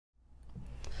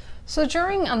So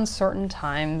during uncertain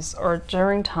times or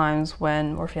during times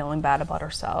when we're feeling bad about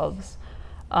ourselves,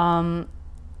 um,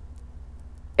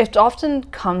 it often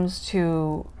comes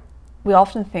to, we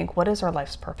often think, what is our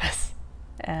life's purpose?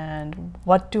 And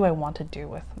what do I want to do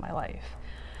with my life?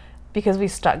 Because we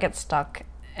get stuck,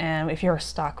 and if you're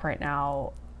stuck right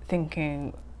now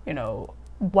thinking,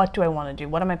 what do I want to do?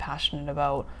 What am I passionate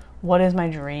about? What is my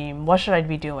dream? What should I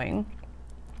be doing?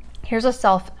 Here's a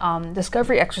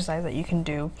self-discovery exercise that you can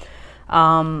do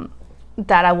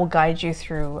that I will guide you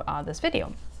through this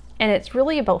video. And it's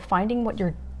really about finding what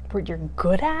you're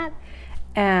good at,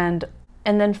 and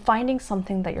then finding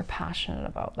something that you're passionate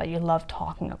about, that you love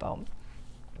talking about.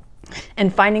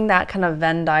 And finding that kind of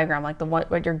Venn diagram, like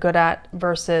what you're good at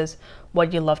versus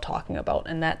what you love talking about.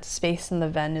 And that space in the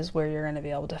Venn is where you're going to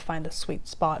be able to find a sweet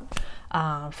spot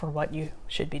for what you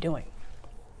should be doing.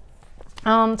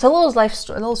 So a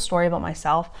little story about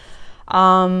myself.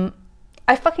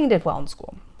 I fucking did well in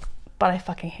school, but I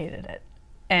fucking hated it.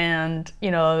 And,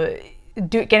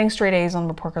 getting straight A's on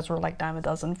report cards were like dime a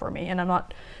dozen for me. And I'm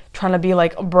not trying to be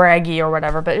like braggy or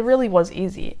whatever, but it really was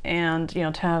easy. And, 10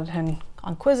 out of 10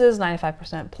 on quizzes,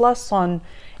 95% plus on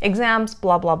exams,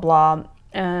 blah, blah, blah.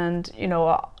 And,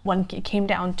 when it came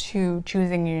down to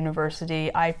choosing a university,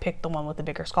 I picked the one with the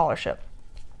bigger scholarship.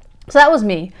 So that was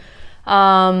me.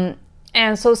 And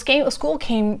so school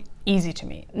came easy to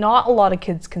me. Not a lot of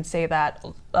kids can say that.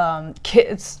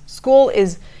 School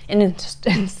is an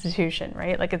institution,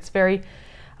 right? Like it's very,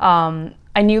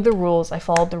 I knew the rules, I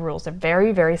followed the rules. They're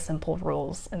very, very simple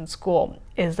rules in school.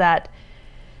 Is that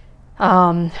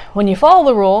when you follow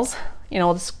the rules,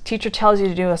 the teacher tells you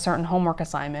to do a certain homework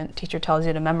assignment, teacher tells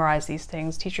you to memorize these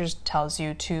things, teachers tells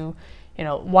you to,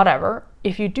 whatever.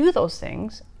 If you do those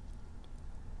things,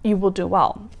 you will do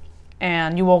well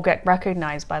and you will get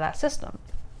recognized by that system.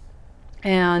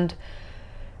 And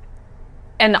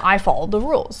I followed the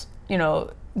rules,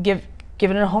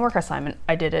 given a homework assignment,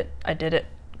 I did it,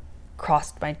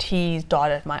 crossed my T's,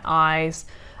 dotted my I's,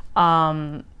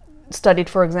 studied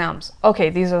for exams.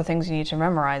 Okay, these are the things you need to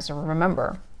memorize or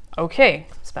remember. Okay,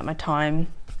 spent my time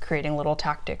creating little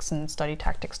tactics and study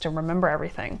tactics to remember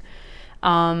everything.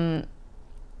 And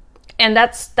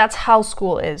that's how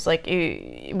school is, like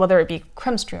whether it be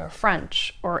chemistry or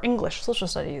French or English, social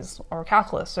studies or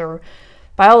calculus or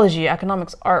biology,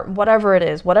 economics, art, whatever it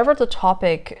is, whatever the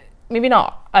topic, maybe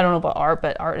not, I don't know about art,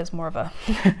 but art is more of a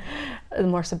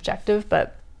more subjective,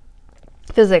 but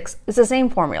physics, it's the same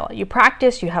formula. You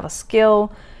practice, you have a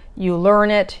skill, you learn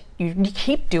it, you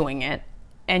keep doing it,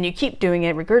 and you keep doing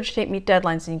it, regurgitate, meet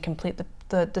deadlines, and you complete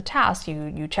the task.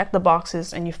 You check the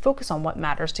boxes and you focus on what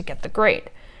matters to get the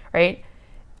grade, right?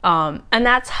 And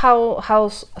that's how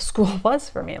school was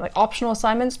for me. Like optional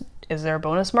assignments, is there a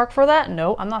bonus mark for that?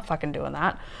 No, I'm not fucking doing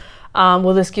that.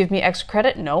 Will this give me extra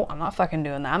credit? No, I'm not fucking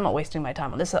doing that. I'm not wasting my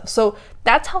time on this stuff. So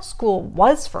that's how school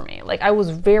was for me. Like I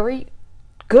was very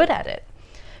good at it.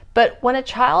 But when a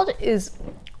child is,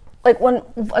 like when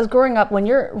I was growing up, when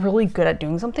you're really good at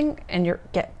doing something and you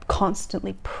get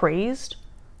constantly praised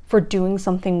for doing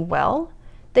something well,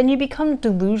 then you become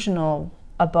delusional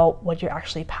about what you're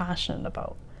actually passionate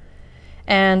about.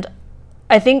 And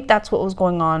I think that's what was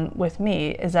going on with me,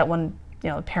 is that when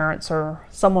parents or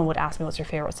someone would ask me, what's your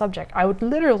favorite subject? I would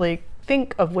literally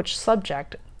think of which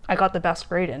subject I got the best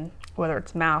grade in, whether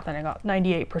it's math and I got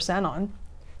 98% on,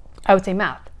 I would say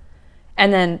math.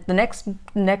 And then the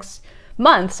next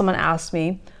month, someone asked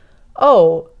me,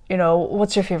 oh,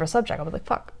 what's your favorite subject? I was like,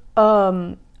 fuck.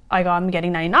 I'm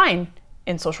getting 99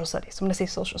 in social studies. I'm going to say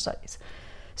social studies.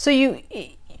 So you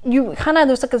kind of,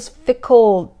 there's like this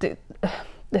fickle,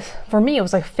 for me, it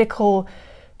was like fickle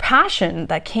passion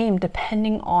that came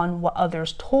depending on what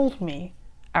others told me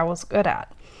I was good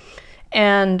at.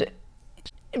 And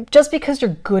just because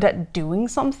you're good at doing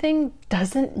something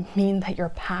doesn't mean that you're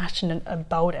passionate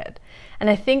about it. And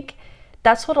I think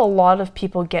that's what a lot of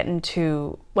people get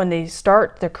into when they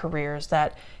start their careers,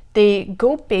 that they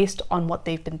go based on what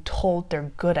they've been told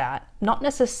they're good at, not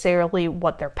necessarily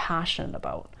what they're passionate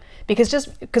about.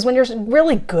 Because when you're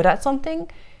really good at something,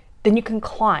 then you can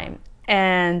climb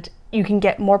and you can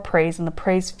get more praise, and the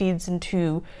praise feeds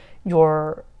into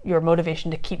your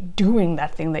motivation to keep doing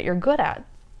that thing that you're good at.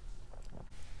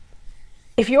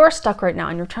 If you are stuck right now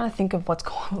and you're trying to think of what's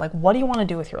going on, like what do you want to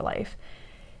do with your life?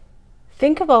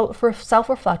 Think about,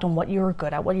 self-reflect on what you were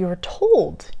good at, what you were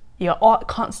told you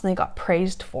constantly got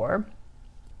praised for.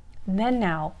 And then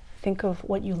now think of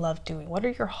what you love doing. What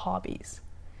are your hobbies?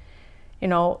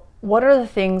 What are the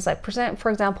things like,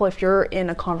 for example, if you're in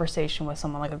a conversation with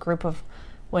someone, like a group of,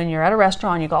 when you're at a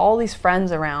restaurant, you got all these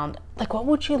friends around, like what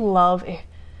would you love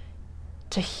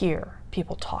to hear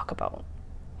people talk about?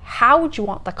 how would you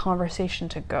want the conversation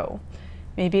to go?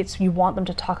 Maybe it's you want them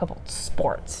to talk about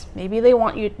sports. Maybe you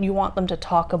want them to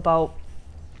talk about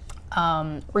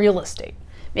real estate.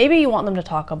 Maybe you want them to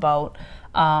talk about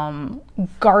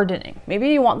gardening. Maybe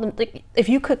you want them, like, if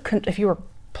you were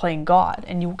playing God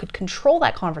and you could control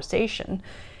that conversation,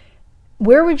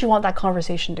 where would you want that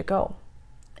conversation to go?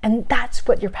 And that's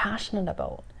what you're passionate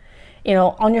about. You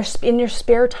know, in your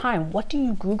spare time, what do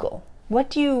you Google? What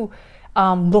do you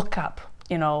look up?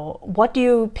 You know, what do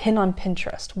you pin on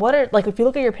Pinterest? If you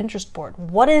look at your Pinterest board,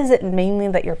 what is it mainly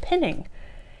that you're pinning?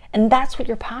 And that's what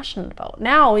you're passionate about.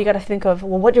 Now you got to think of,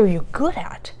 well, what are you good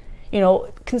at? You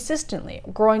know, consistently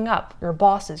growing up, your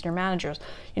bosses, your managers,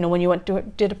 you know, when you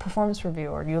did a performance review,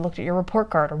 or you looked at your report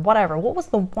card or whatever, what was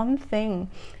the one thing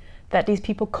that these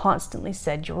people constantly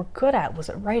said you were good at? Was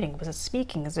it writing? Was it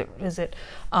speaking? Is it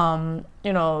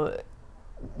you know,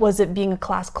 was it being a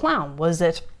class clown? Was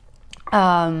it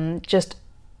just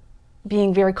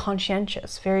being very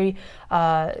conscientious, you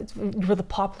were the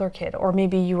popular kid, or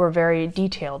maybe you were very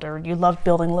detailed, or you loved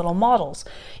building little models,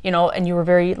 you know, and you were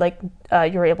very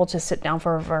you were able to sit down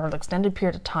for an extended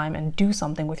period of time and do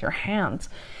something with your hands.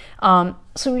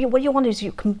 So what you want to do is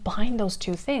you combine those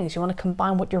two things. You want to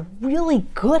combine what you're really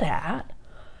good at,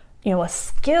 you know, a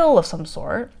skill of some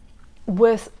sort,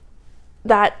 with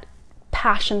that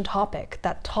passion topic,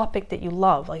 that topic that you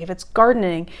love. Like if it's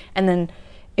gardening, and then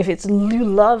if you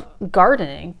love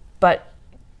gardening, but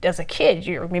as a kid,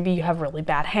 maybe you have really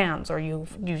bad hands, or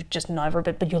you've just never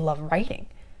been, but you love writing,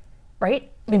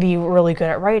 right? Maybe you're really good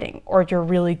at writing, or you're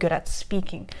really good at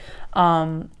speaking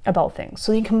about things.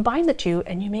 So you combine the two,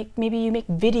 and maybe you make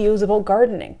videos about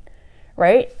gardening,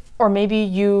 right? Or maybe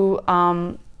you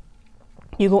go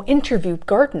interview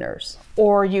gardeners,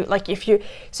 or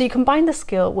so you combine the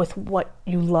skill with what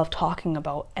you love talking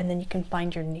about, and then you can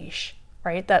find your niche.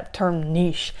 Right? That term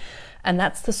niche. And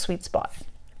that's the sweet spot.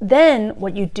 Then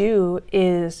what you do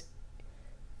is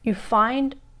you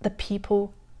find the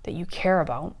people that you care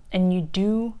about, and you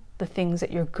do the things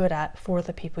that you're good at for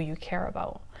the people you care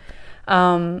about.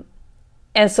 And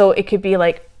so it could be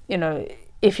like, you know,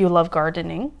 if you love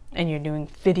gardening and you're doing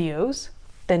videos,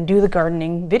 then do the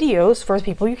gardening videos for the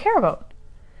people you care about.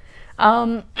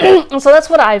 So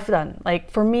that's what I've done. Like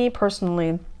for me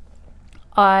personally,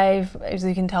 as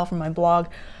you can tell from my blog,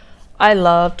 I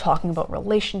love talking about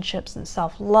relationships and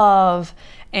self-love,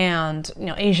 and, you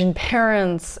know, Asian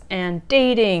parents, and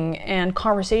dating, and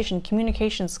conversation,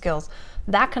 communication skills,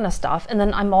 that kind of stuff. And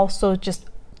then I'm also just,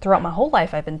 throughout my whole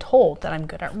life, I've been told that I'm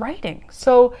good at writing.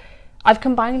 So I've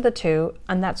combined the two,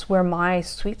 and that's where my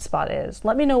sweet spot is.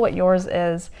 Let me know what yours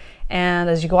is, and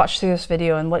as you watch through this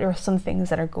video, and what are some things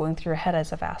that are going through your head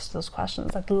as I've asked those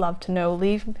questions. I'd love to know.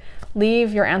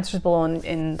 Leave your answers below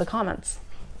in the comments.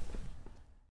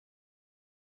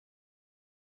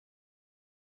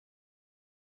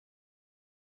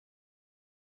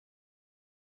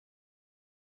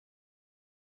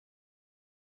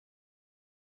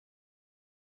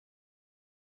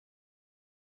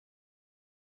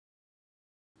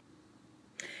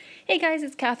 Hey guys,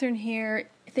 it's Catherine here.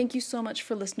 Thank you so much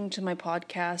for listening to my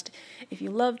podcast. If you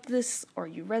loved this, or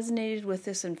you resonated with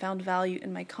this and found value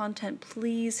in my content,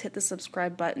 please hit the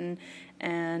subscribe button.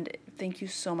 And thank you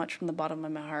so much from the bottom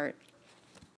of my heart.